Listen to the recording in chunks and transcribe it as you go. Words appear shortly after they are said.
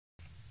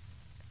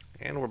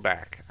And we're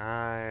back.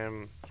 I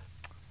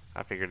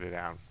figured it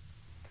out.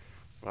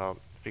 Well,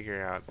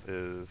 figure out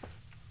is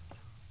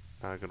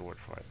not a good word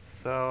for it.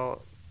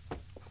 So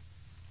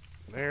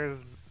there's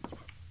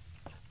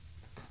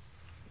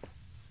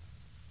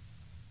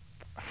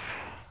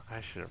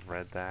I should have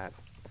read that.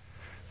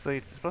 So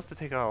you're supposed to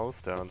take all the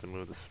stones and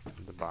move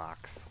the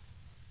box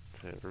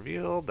to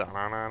reveal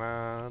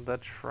the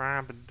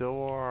trap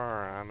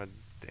door. I'm a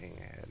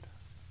dinghead.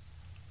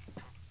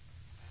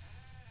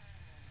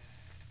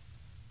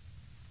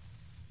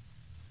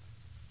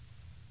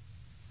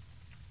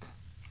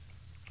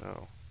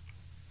 Oh.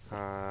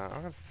 I'm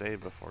gonna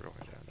save before going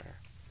down there.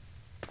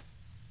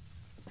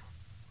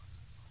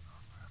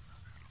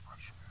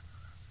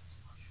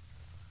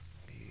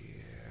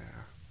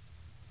 Yeah.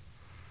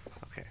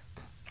 Okay.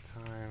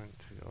 Time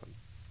to go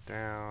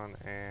down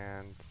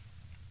and...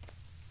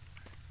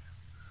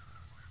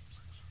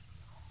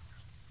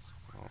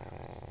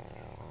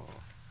 Oh,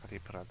 how do you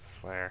put out the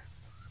flare?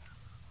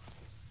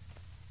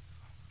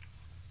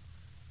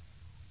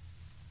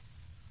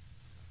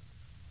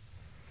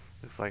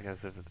 Looks like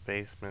as if the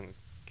basement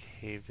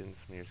caved in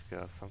some years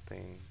ago.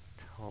 Something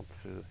told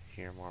to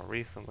here more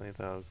recently,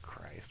 though.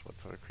 Christ, what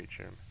sort of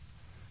creature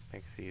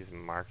makes these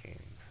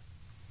markings?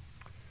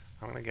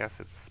 I'm gonna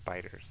guess it's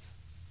spiders.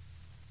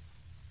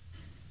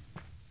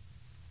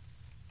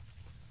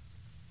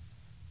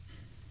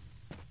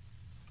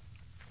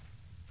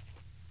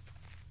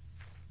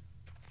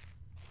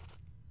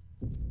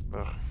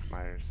 Ugh,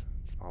 spiders.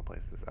 Small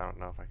places. I don't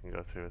know if I can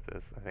go through with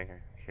this. I think I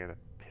hear the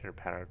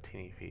pitter-patter of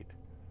teeny feet.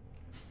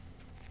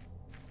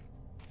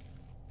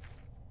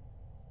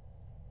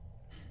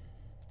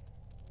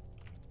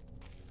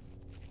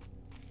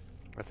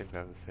 I think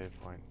that was a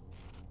save point.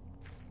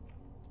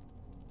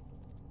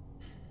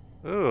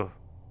 Ooh!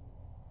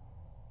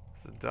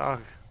 It's a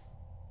dog.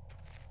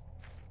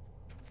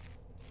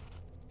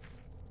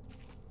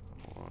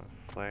 Oh,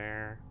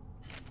 flare.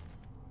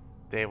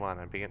 Day one,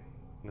 I begin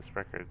this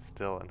record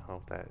still in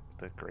hope that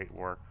the great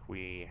work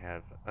we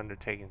have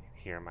undertaken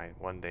here might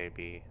one day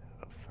be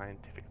of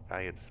scientific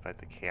value despite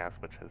the chaos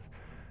which has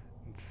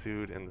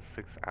ensued in the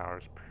 6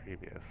 hours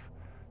previous.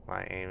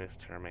 My aim is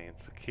to remain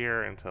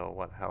secure until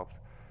what help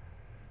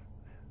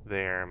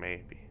there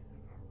may be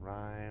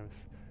arrives,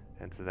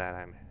 and to that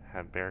I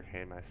have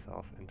barricaded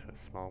myself into a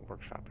small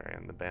workshop area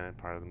in the abandoned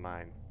part of the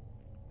mine.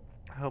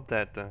 I hope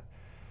that the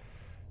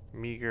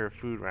meager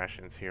food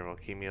rations here will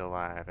keep me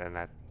alive, and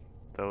that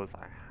those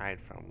I hide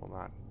from will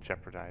not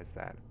jeopardize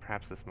that.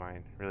 Perhaps this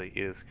mine really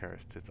is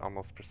cursed. It's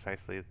almost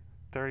precisely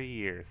 30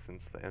 years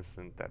since the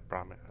incident that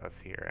brought us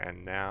here,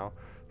 and now,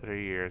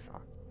 30 years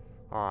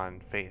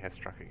on, fate has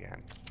struck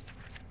again.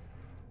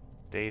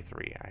 Day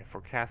 3. I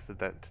forecasted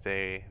that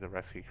today the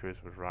rescue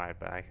crews would arrive,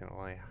 but I can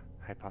only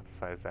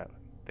hypothesize that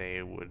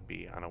they would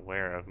be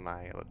unaware of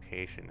my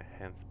location,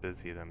 hence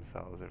busy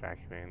themselves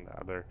evacuating the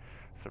other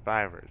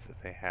survivors.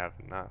 If they have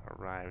not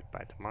arrived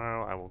by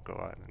tomorrow, I will go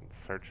out in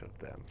search of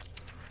them.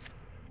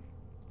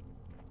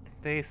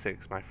 Day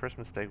 6. My first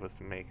mistake was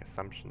to make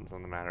assumptions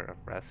on the matter of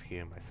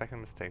rescue. My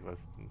second mistake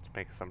was to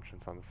make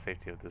assumptions on the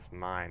safety of this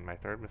mine. My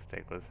third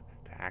mistake was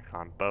to act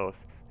on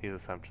both these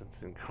assumptions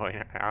in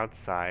going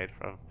outside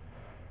from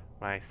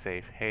my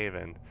safe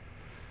haven.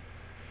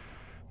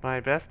 My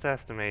best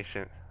estimate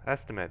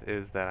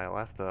is that I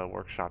left the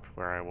workshop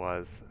where I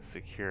was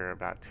secure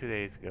about 2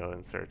 days ago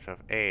in search of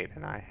aid,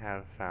 and I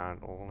have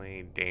found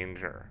only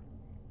danger.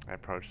 I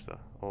approached the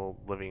old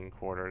living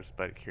quarters,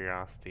 but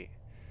curiously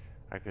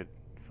I could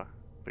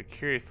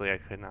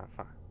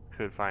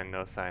find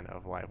no sign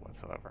of life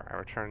whatsoever. I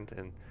returned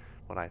in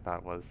what I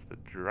thought was the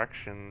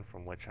direction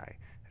from which I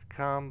had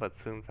come, but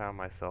soon found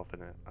myself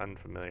in an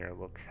unfamiliar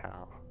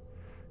locale.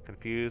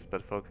 Confused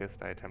but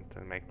focused, I attempted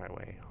to make my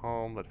way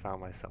home, but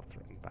found myself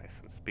threatened by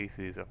some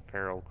species of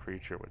feral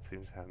creature which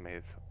seems to have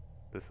made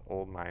this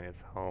old mine its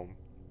home.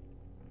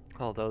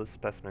 Although the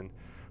specimen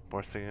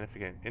bore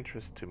significant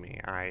interest to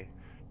me, I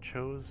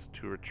chose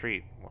to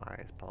retreat,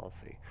 wise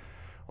policy,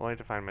 only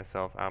to find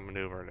myself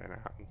outmaneuvered and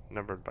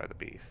outnumbered by the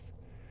beast.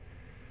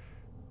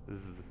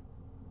 Zzz,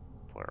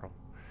 plural.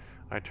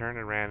 I turned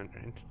and ran,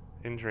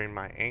 injuring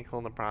my ankle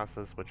in the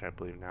process, which I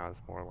believe now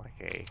is more like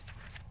a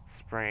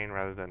sprain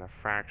rather than a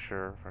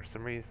fracture. For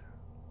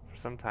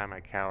some time I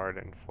cowered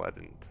and fled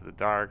into the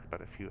dark,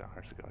 but a few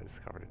hours ago I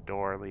discovered a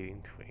door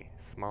leading to a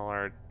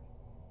smaller,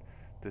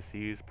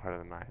 disused part of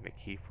the mine, the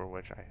key for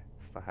which I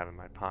still have in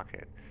my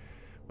pocket.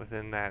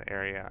 Within that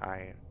area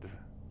I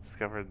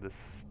discovered this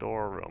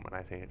storeroom, and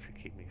I think it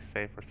should keep me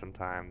safe for some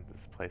time.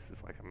 This place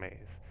is like a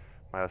maze.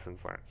 My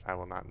lessons learned. I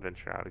will not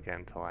venture out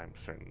again until I am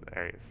certain the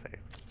area is safe.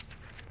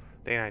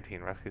 Day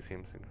 19. Rescue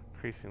seems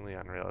increasingly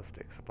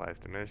unrealistic. Supplies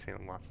diminishing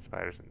and lots of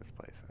spiders in this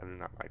place. I do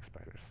not like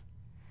spiders.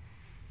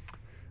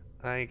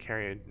 I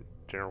carry a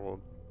general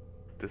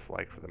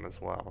dislike for them as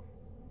well.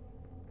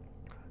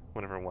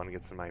 Whenever one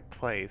gets in my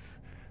place,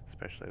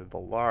 especially the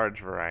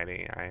large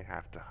variety, I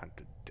have to hunt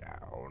it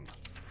down.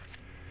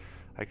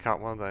 I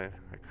caught one of the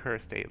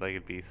accursed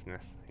 8-legged beasts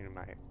nesting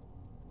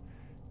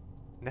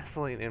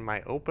nestling in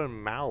my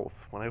open mouth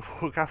when I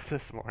woke up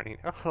this morning.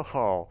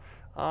 Oh,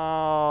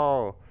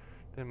 oh.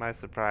 To my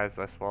surprise,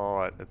 I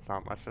swallow it. It's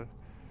not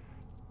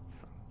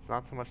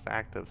so much the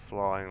act of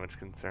swallowing which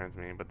concerns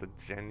me, but the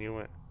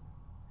genuine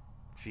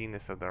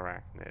genus of the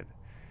arachnid.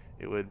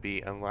 It would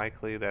be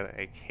unlikely that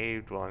a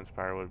cave-dwelling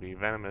spider would be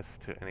venomous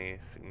to any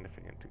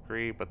significant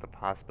degree, but the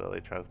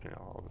possibility troubles me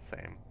all the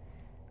same.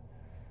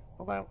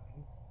 Well,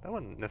 that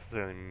wouldn't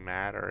necessarily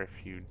matter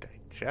if you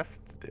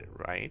digested it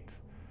right.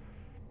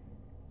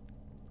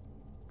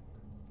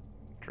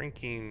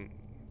 Drinking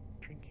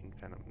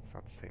venom is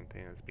not the same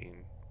thing as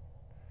being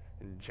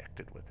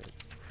injected with it.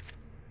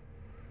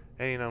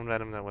 Any known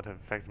venom that would have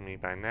affected me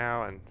by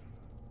now, and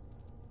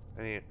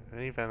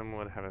any venom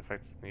would have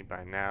affected me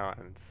by now,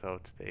 and so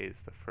today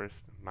is the first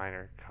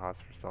minor cause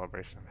for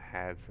celebration I've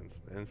had since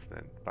the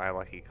incident. By a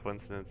lucky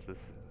coincidence,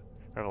 this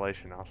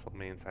revelation also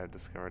means I've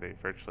discovered a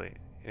virtually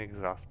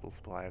inexhaustible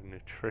supply of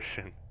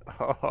nutrition.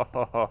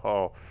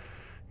 Oh,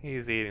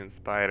 he's eating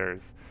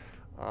spiders.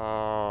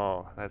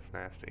 Oh, that's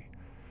nasty,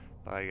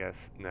 but I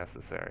guess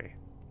necessary.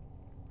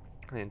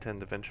 I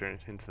intend to venture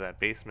into that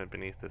basement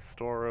beneath this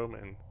storeroom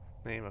in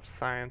the name of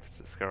science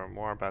to discover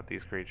more about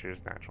these creatures'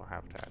 natural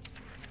habitat.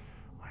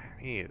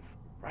 He is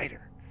a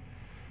writer.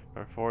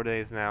 For 4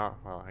 days now,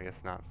 well, I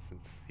guess not,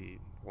 since he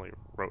only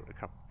wrote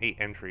 8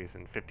 entries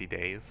in 50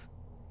 days.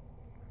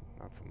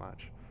 Not so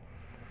much.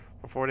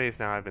 For 4 days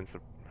now, I've been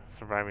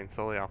surviving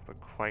solely off the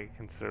quite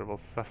considerable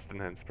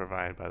sustenance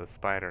provided by the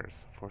spiders.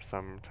 For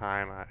some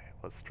time, I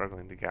was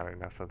struggling to gather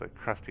enough of the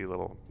crusty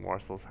little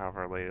morsels.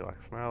 However, Lady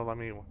Luxmero let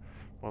me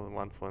more than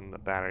once when the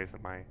batteries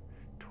of my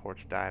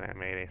torch died. I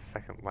made a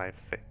second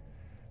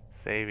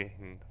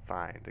life-saving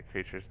find. The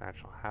creature's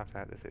natural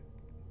habitat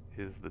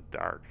is the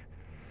dark.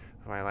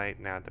 With my light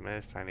now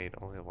diminished, I need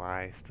only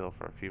lie still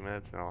for a few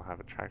minutes, and I'll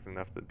have attracted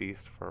enough of the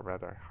beast for a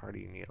rather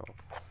hearty meal.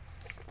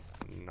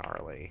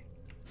 Gnarly.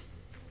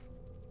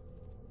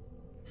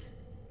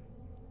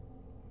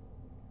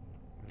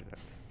 Maybe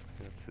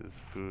that's his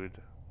food.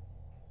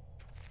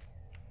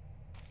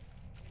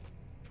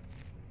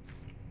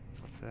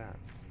 What's that?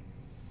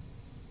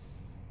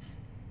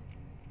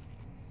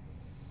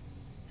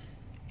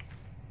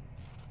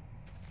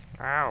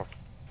 Ow!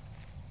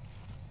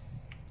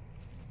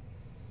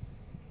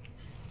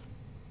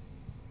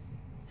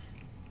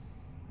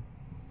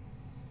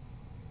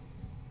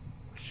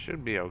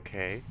 Should be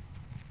okay.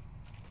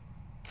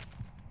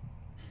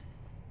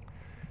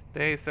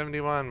 Day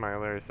 71. My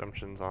earlier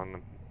assumptions on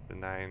the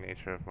benign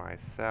nature of my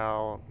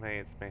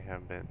cellmates may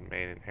have been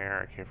made in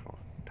error. Careful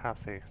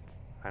topsy.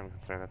 I'm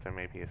concerned that there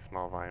may be a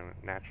small volume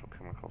of natural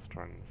chemical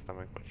stored in the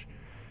stomach, which,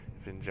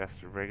 if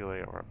ingested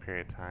regularly over a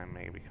period of time,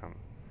 may become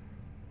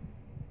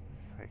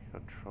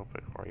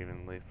psychotropic or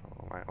even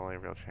lethal. My only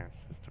real chance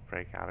is to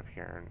break out of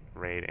here and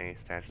raid any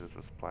stashes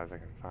of supplies I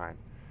can find.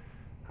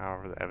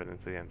 However, the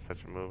evidence against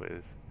such a move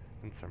is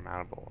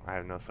insurmountable. I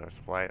have no source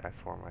of light. I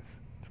swore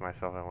to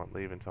myself I won't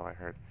leave until I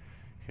heard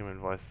human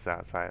voices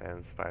outside,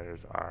 and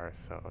spiders are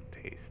so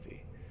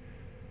tasty.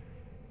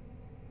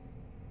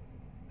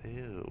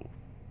 Ew.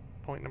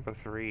 Point number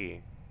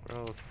 3.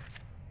 Gross.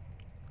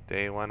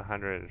 Day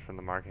 100 from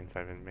the markings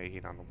I've been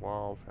making on the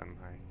walls and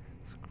my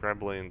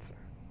scribbled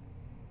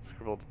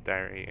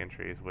diary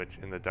entries, which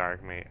in the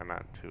dark may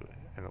amount to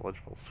an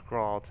illegible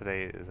scrawl.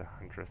 Today is the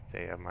 100th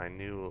day of my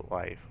new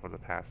life. For the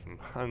past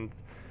month,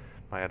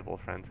 my edible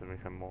friends have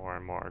become more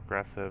and more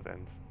aggressive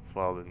and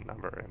swelled in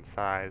number and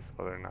size.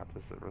 Whether or not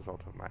this is a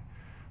result of my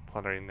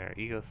plundering their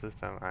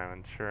ecosystem, I am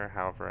unsure.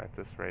 However, at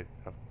this rate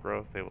of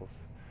growth, they will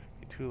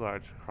be too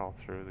large to crawl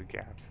through the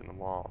gaps in the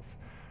walls.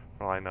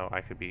 For all I know,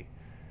 I could be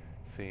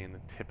seeing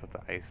the tip of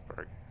the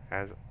iceberg.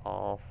 As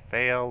all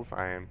fails,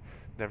 I am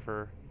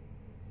never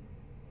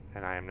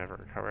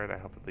recovered. I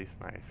hope at least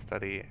my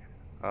study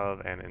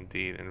of and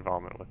indeed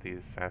involvement with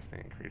these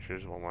fascinating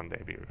creatures will one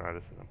day be regarded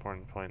as an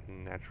important point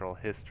in natural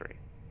history.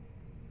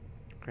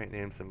 Great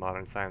names in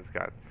modern science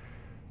got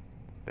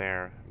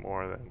there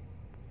more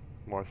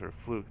through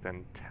fluke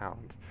than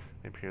talent.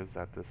 It appears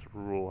that this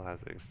rule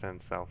has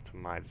extended itself to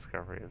my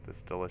discovery of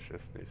this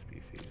delicious new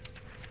species.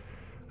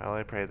 I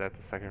only pray that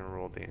the second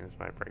rule deems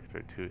my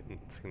breakthrough too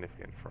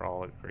insignificant, for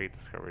all great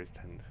discoveries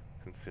tend to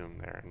consume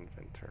their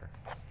inventor.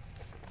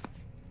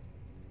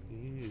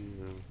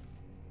 Ew.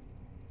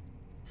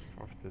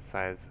 For the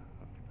size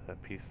of the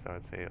piece, I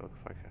would say it looks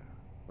like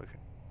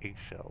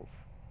eggshells.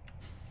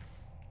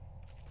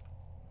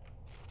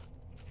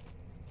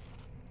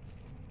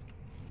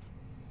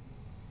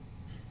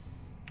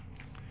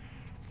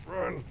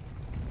 Run!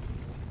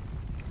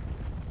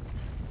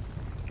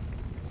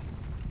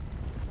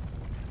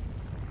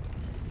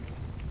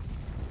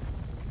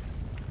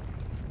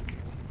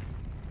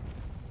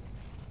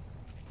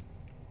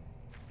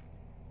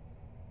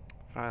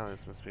 Finally,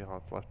 this must be all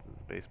that's left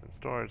of the basement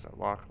storage. That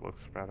lock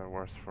looks rather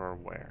worse for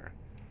wear.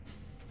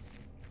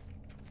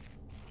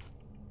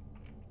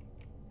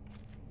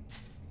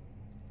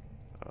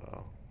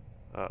 Uh-oh.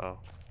 Uh-oh.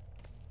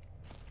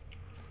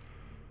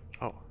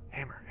 Oh,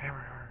 hammer.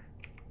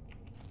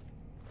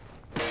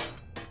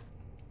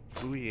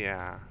 Ooh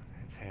yeah,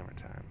 it's hammer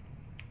time.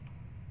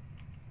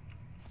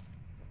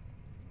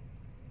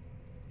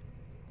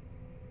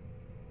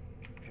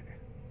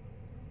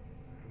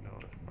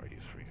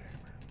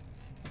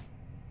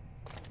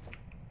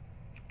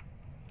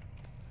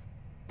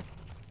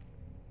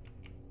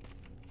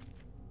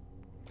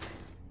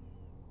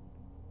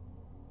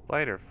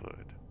 lighter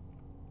fluid.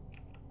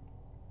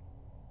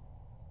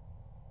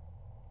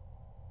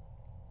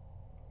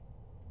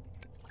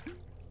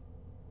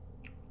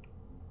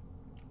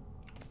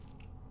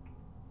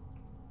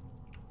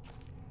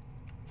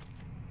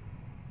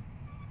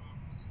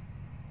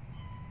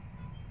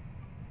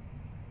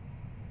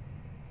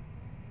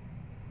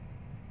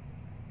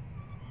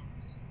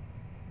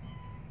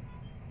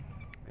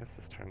 I guess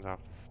this turns off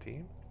the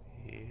steam?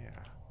 Yeah.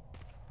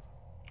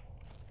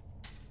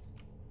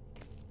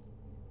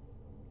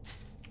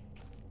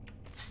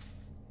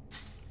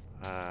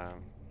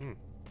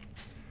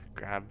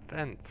 Grab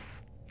vents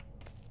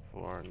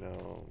for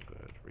no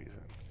good reason.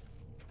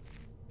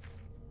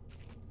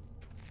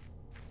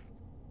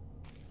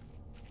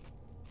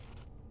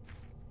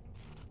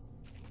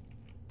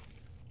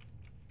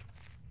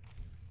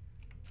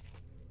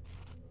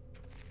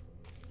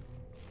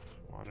 Let's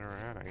wander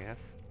around, I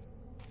guess.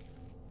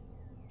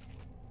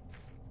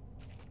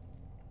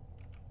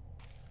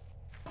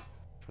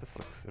 This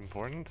looks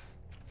important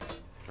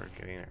for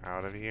getting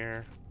out of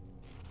here.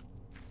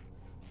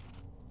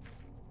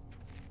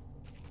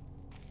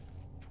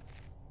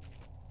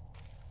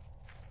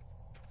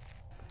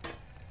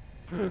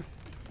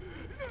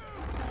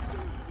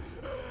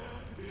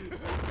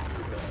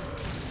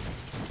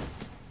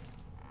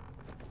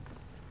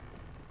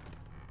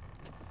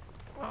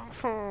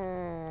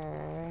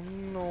 Oh,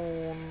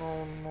 no,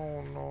 no,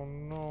 no, no,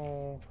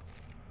 no.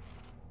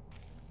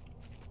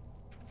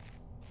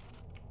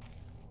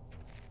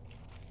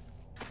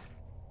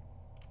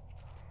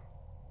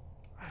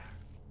 I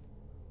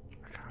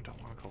kinda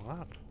don't want to go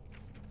up.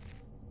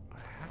 But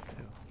I have to.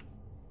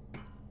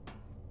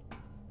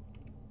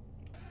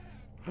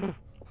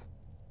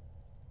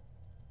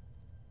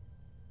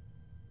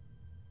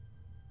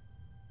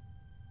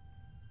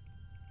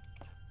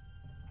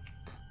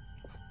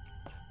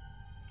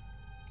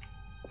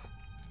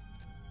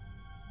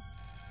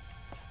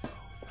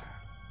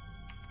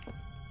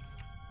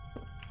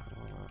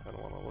 I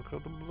don't want to look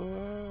at the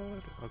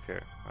blood. Okay,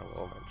 I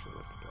will eventually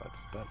look at the blood.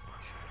 But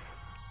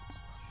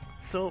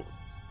so,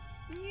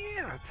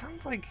 yeah, it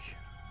sounds like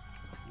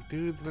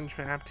dude's been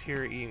trapped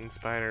here eating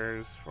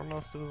spiders for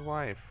most of his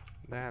life.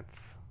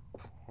 That's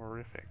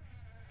horrific.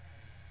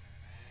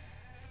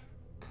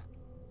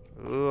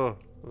 Ugh,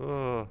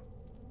 ugh.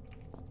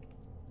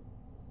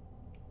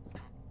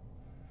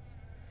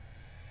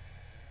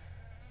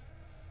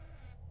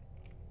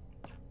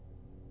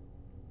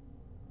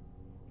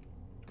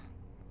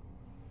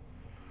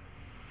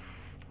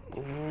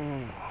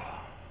 Ooh.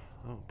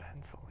 Oh,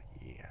 pencil,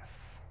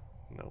 yes.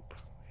 Nope,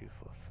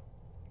 useless.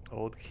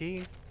 Old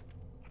key.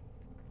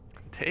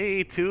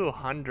 Day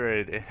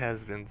 200. It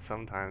has been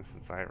some time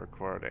since I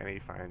recorded any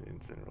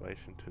findings in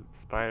relation to the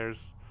spiders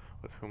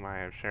with whom I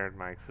have shared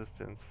my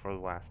existence for the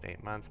last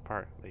 8 months,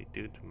 partly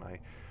due to my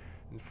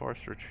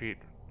enforced retreat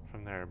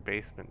from their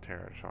basement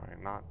territory.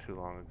 Not too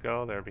long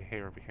ago, their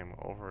behavior became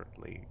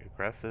overtly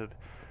aggressive,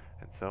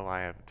 and so I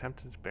have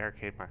attempted to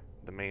barricade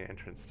the main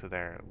entrance to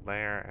their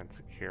lair and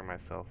secure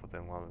myself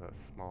within one of the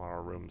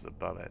smaller rooms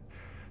above it.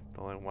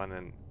 The only one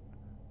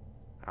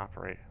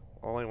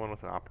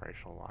with an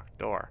operational locked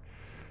door.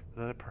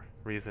 The other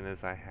reason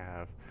is I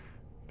have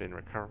been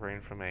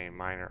recovering from a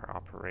minor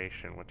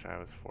operation which I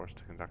was forced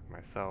to conduct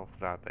myself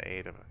without the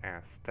aid of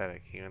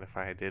anesthetic. Even if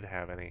I did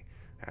have any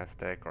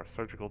anesthetic or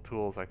surgical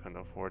tools, I couldn't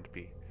afford to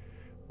be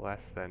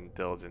less than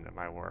diligent at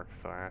my work,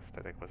 so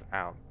anesthetic was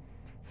out.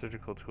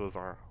 Surgical tools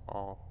are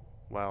all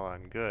well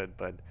and good,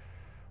 but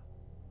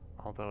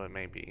although it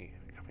may be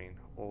becoming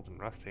old and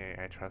rusty,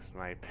 I trust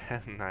my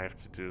pen knife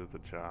to do the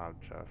job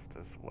just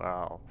as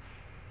well.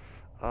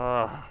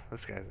 Ugh,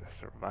 this guy's a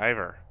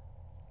survivor.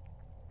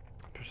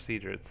 The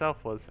procedure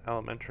itself was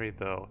elementary,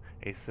 though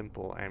a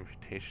simple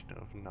amputation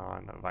of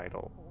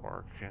non-vital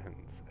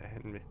organs,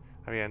 and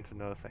I began to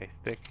notice a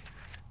thick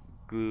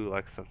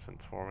glue-like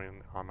substance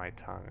forming on my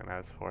tongue, and I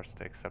was forced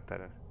to accept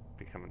that it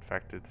become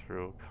infected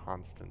through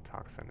constant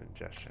toxin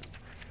ingestion.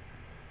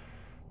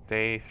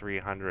 Day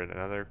 300,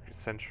 another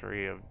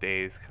century of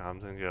days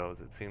comes and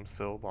goes. It seems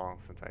so long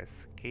since I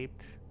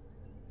escaped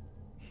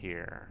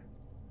here.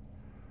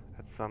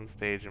 At some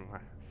stage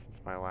since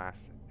my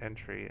last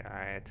entry,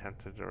 I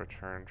attempted to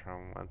return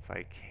from whence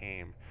I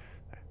came.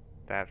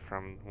 That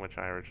from which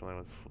I originally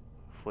was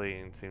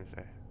fleeing seems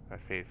a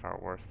fate far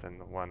worse than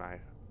the one I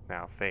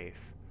now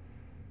face.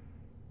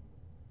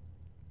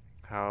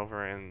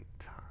 However, in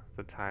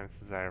the time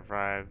since I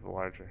arrived,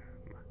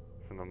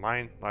 from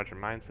the larger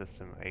mine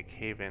system, a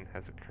cave-in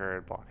has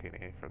occurred, blocking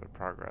any further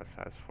progress.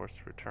 I was forced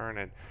to return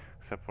and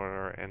accept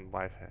whatever end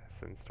life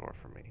has in store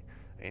for me.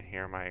 And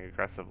hear my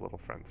aggressive little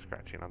friend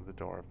scratching on the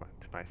door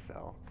to my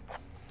cell.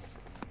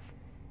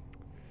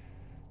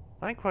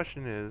 My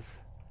question is,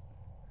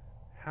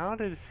 how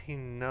does he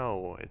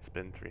know it's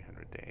been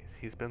 300 days?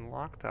 He's been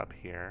locked up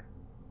here.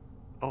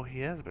 Oh,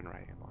 he has been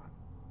writing a lot.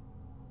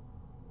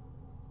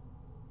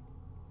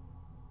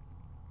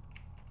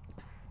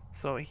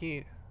 So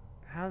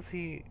how's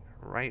he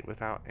write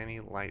without any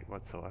light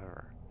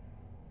whatsoever?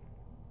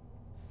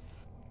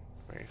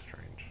 Very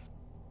strange.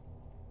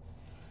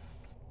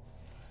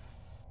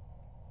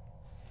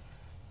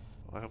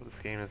 Well, I hope this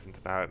game isn't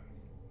about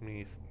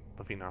me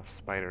living off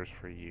spiders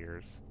for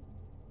years.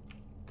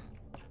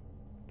 That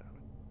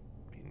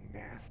would be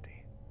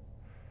nasty.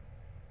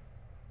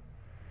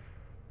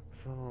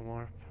 It's a little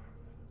more.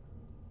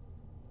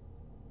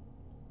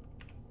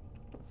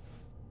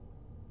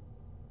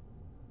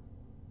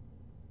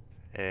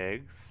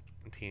 Eggs,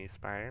 teeny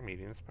spider,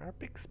 medium spider,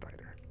 big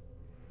spider.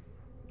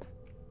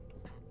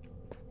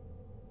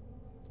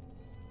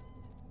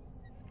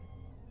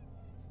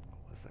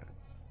 What was that?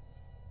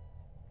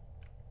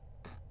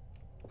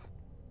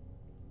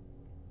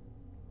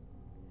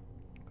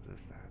 What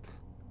is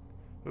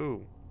that?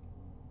 Ooh.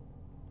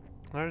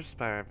 Largest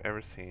spider I've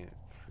ever seen.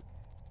 It's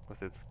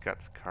with its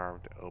guts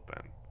carved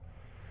open.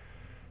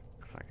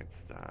 Looks like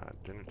it's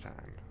dinner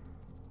time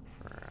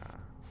for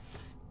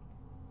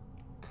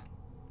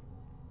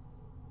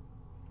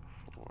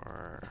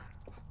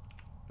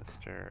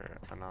Mr.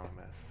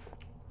 Anonymous.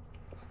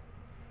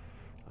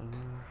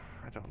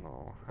 I don't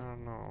know.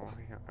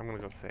 I'm gonna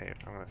go save.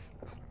 I'm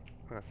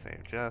gonna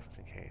save just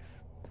in case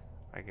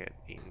I get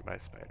eaten by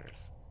spiders.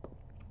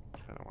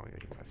 I don't want to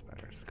get eaten by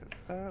spiders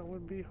because that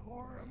would be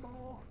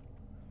horrible.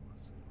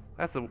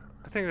 I think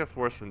that's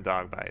worse than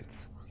dog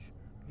bites.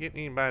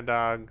 Getting eaten by a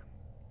dog,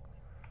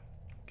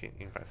 getting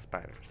eaten by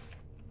spiders.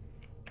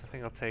 I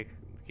think I'll take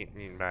getting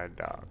eaten by a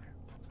dog.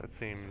 That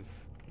seems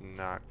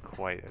not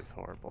quite as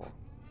horrible.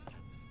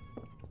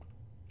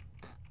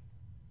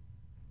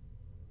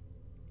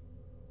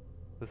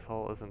 This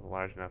hole isn't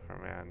large enough for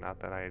man, not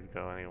that I'd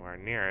go anywhere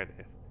near it,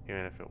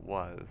 even if it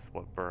was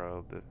what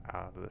burrowed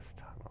out of this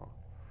tunnel.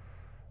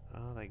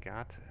 Oh, they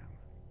got him.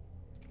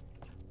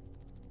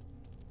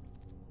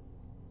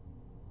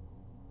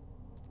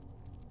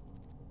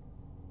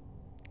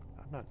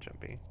 I'm not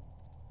jumpy.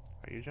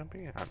 Are you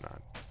jumpy? I'm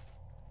not.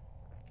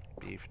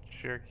 Beef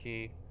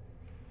jerky.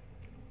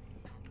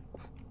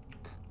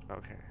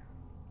 Okay.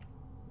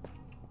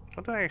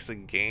 What do I actually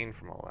gain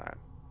from all that?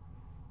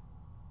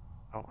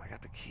 Oh, I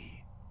got the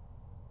key.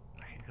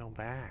 I can go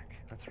back.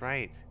 That's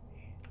right.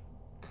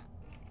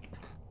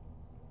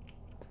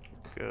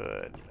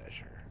 Good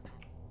measure.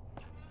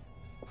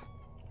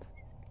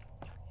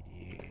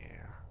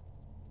 Yeah.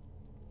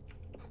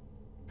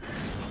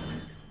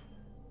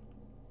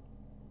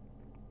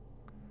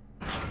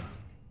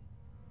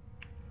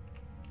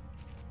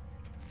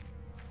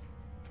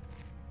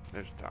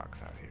 There's dogs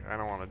out here. I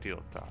don't want to deal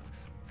with dogs.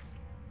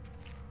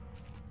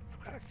 So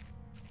gotta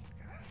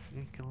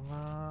sneak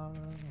along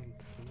and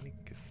sneak.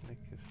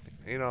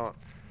 You know,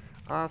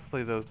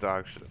 honestly, those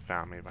dogs should have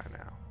found me by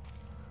now.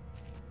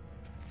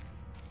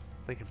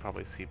 They can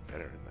probably see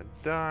better in the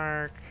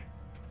dark.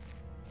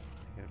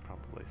 They can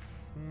probably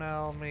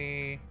smell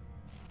me.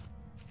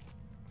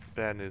 It's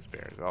bad news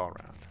bears all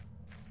around.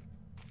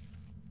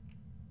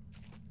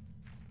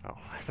 Oh,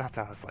 I thought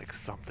that was like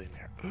something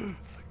there.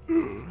 It's like,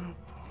 oh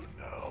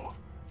no.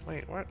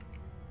 Wait, what?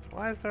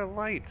 Why is there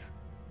light?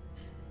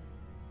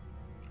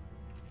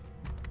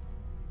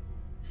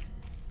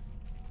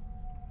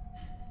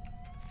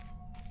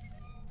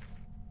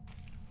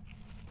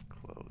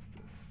 Close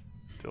this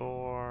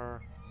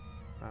door.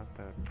 Not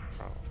that it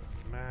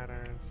probably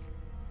matters.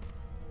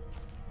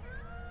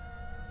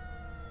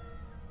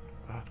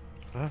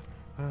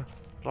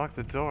 Block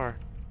the door.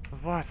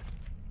 With what?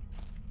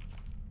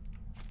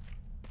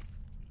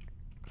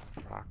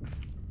 Rocks.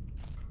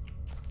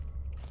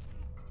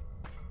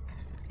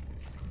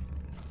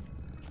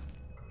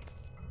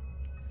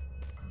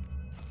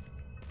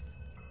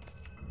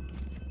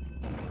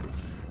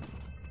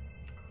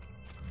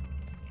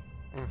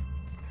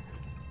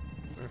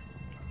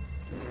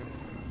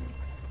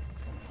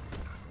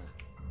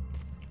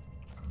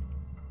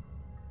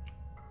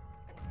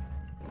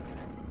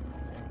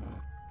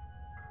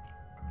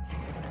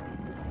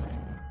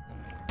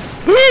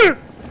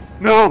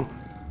 No!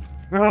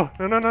 No!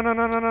 No! No! No! No!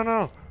 No! No!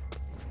 No!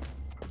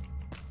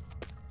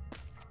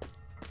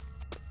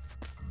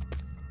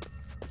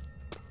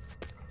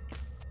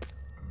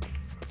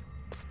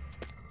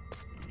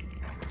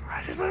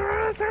 I just went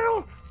around a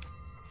circle.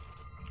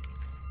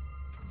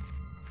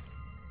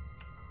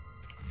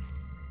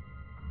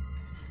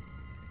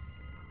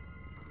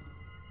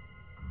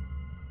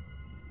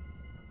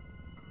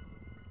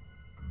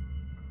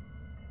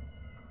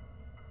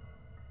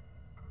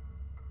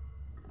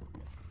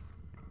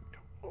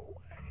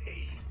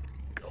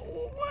 Go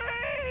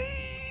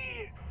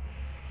away!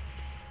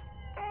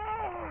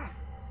 Ah.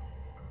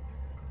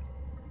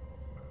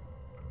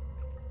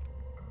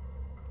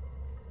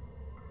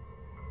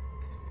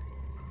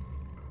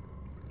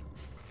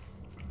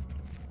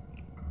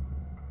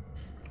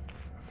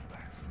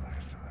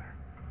 Slither.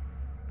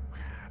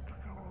 Crap,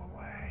 go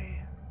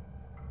away.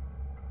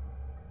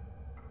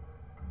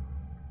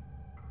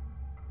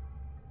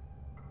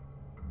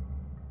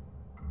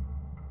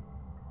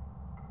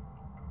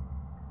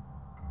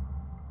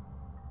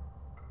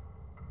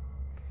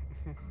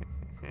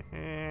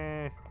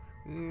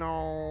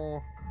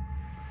 No.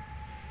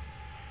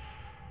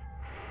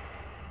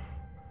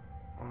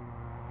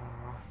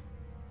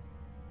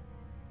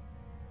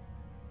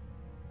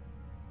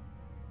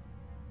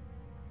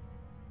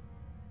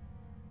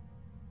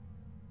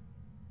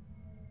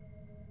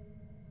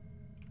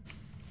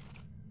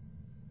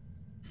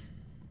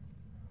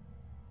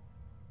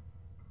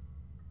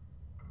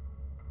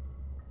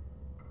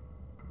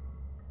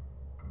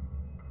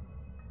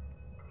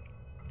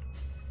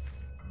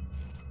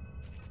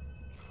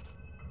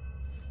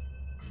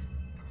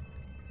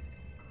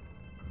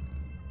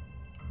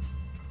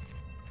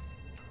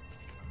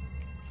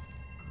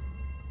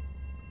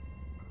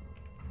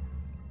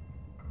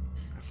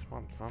 just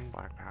want some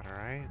black powder,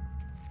 right?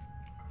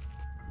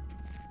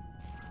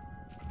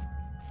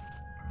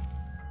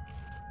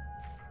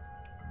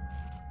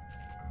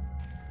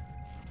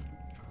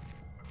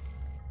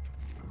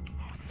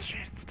 Oh shit,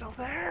 it's still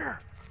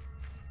there!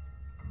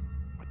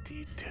 What do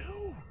you do?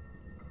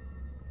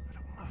 I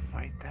don't want to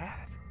fight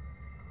that.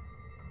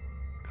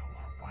 Go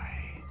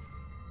away.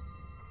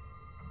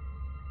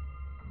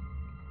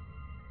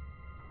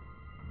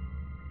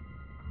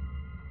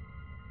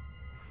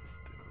 This is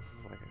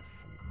like a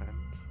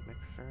cement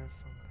mixer or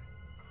something.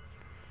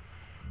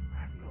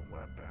 I have no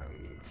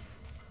weapons.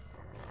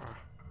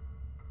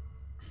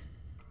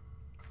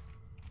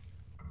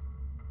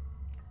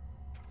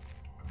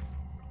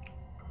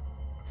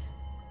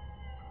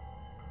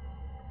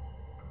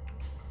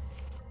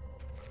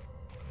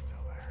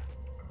 Still there.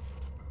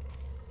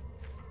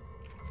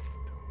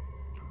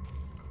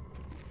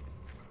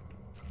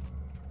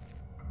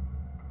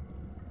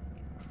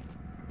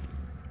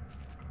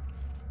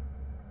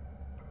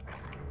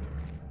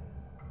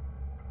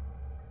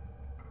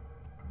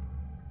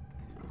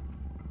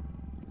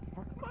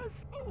 What am I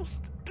supposed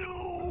to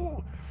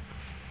do?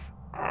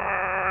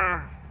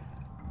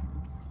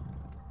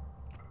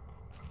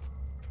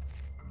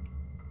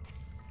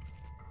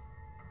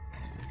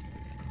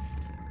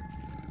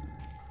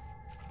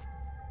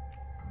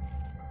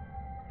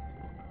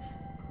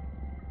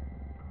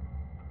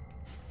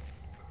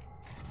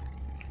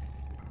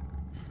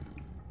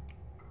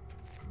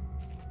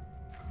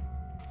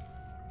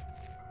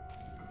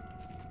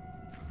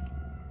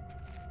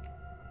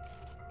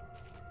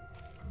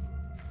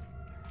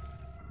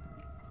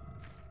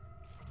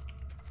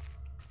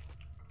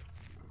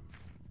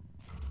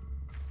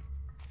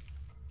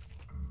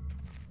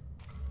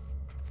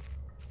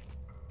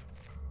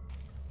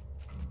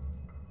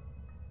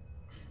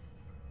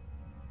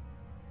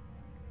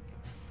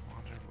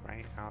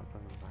 Right out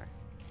of my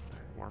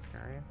work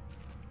area.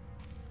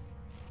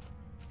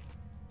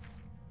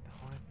 No,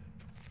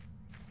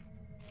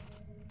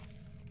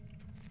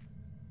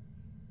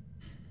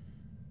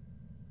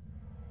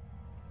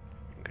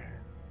 okay.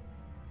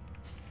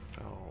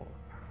 So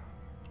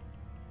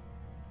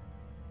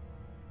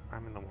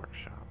I'm in the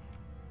workshop.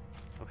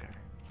 Okay.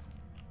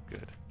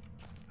 Good.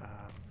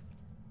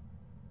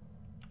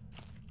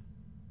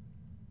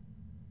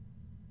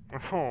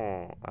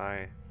 Oh,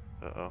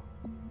 uh-oh.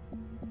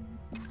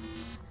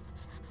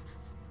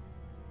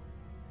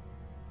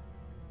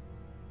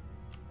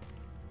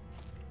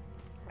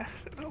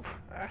 Nope.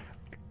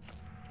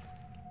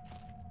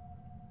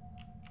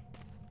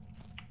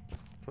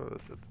 Throw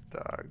this at the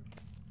dog.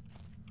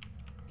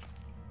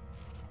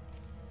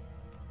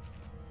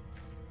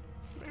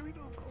 Maybe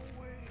don't go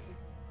away.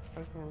 I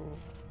throw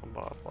a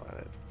bottle at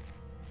it.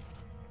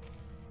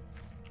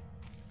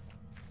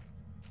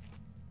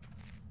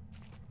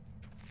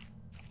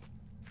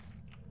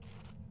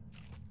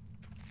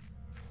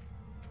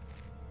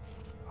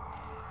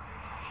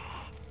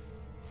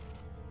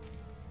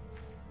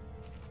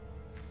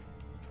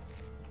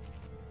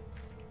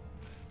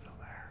 Still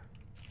there.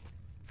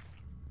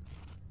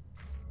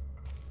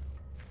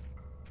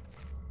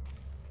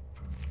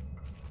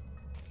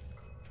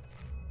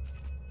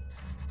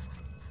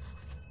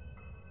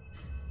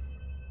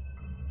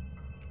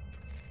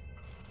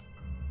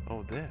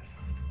 Oh, this.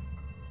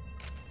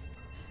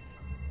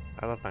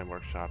 I love my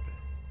workshop.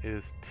 It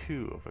is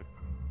too of a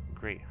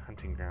great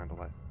hunting ground to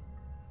let.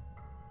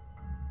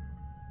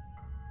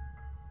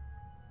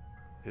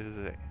 It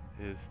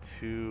is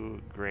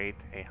too great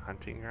a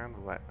hunting ground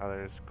to let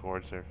others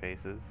gorge their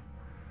faces.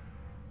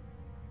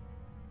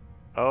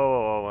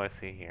 Oh, I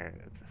see here.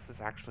 This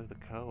is actually the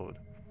code.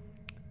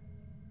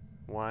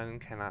 One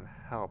cannot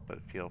help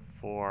but feel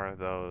for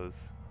those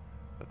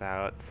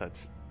without such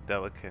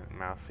delicate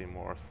mousy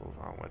morsels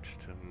on which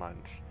to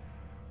munch.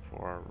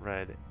 For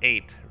red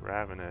ate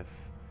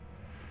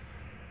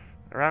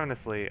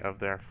ravenously of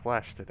their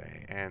flesh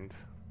today, and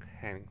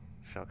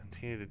shall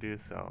continue to do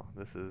so.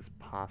 This is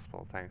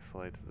possible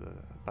thankfully to the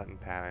button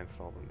pad I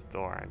installed on the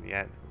door, and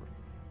yet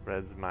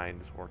Red's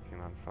mind is working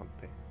on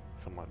something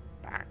somewhat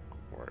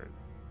backwards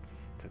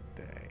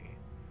today.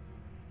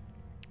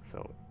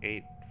 So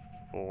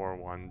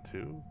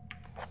 8412.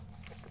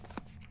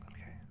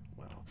 Okay,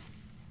 well,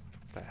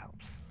 that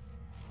helps.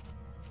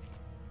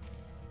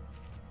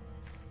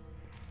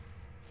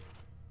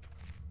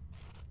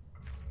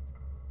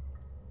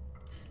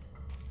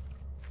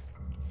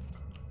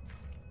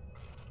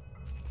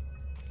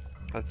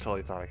 I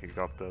totally thought I could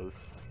go up those.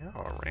 It's like,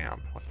 oh, a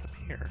ramp. What's up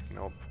here?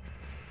 Nope.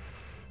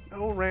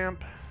 No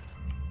ramp.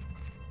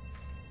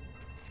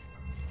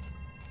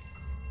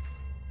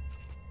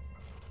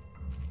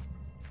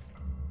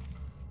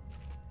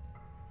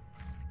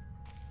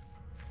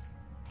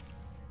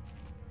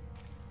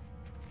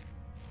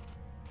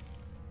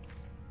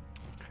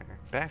 Okay,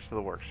 back to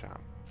the workshop.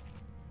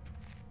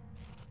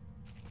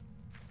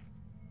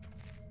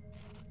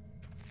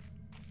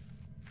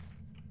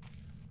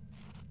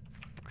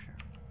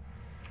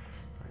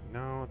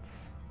 Notes.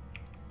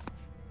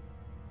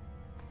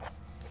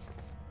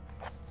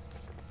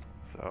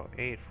 So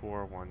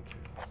 8412.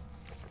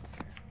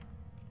 Okay.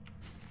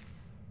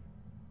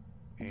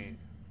 8,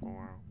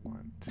 4,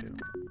 1, 2.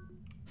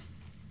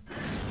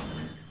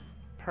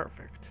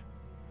 Perfect.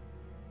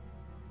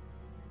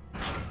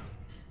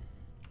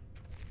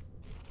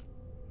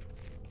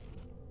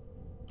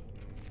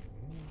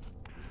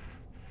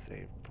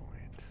 Save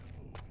point.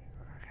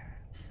 Okay.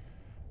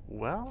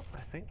 Well, I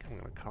think I'm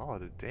gonna call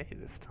it a day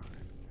this time.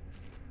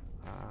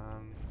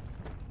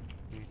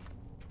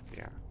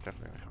 Yeah,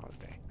 definitely gonna call it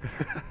a day.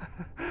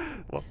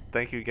 Well,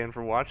 thank you again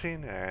for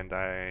watching, and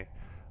I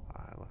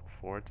look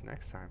forward to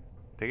next time.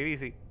 Take it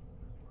easy.